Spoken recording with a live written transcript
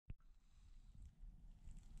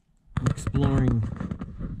exploring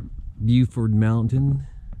Buford Mountain,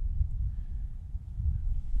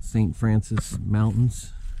 St. Francis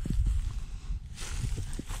Mountains,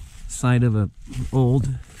 site of an old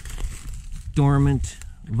dormant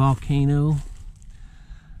volcano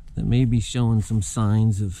that may be showing some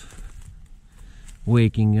signs of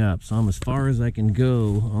waking up. So I'm as far as I can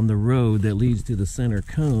go on the road that leads to the center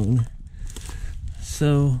cone.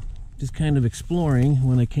 So just kind of exploring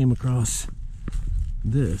when I came across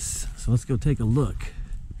this. So let's go take a look.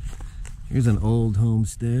 Here's an old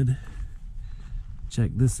homestead.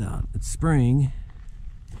 Check this out. It's spring.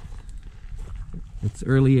 It's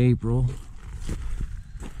early April.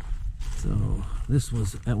 So this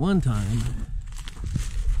was at one time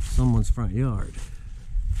someone's front yard.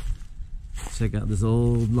 Check out this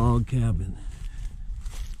old log cabin.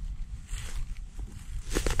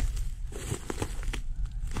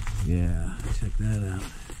 Yeah, check that out.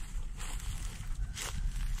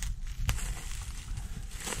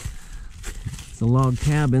 It's a log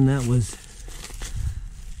cabin that was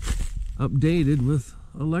updated with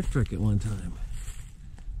electric at one time.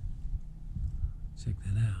 Check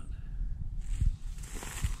that out.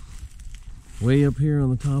 Way up here on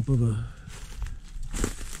the top of a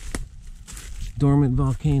dormant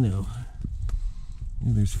volcano.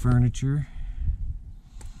 And there's furniture.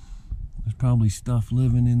 There's probably stuff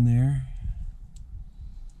living in there.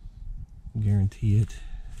 Guarantee it.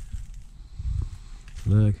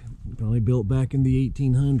 Look, probably built back in the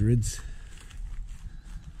 1800s.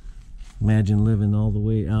 Imagine living all the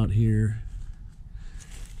way out here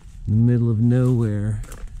in the middle of nowhere.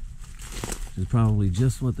 It's probably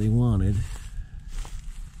just what they wanted.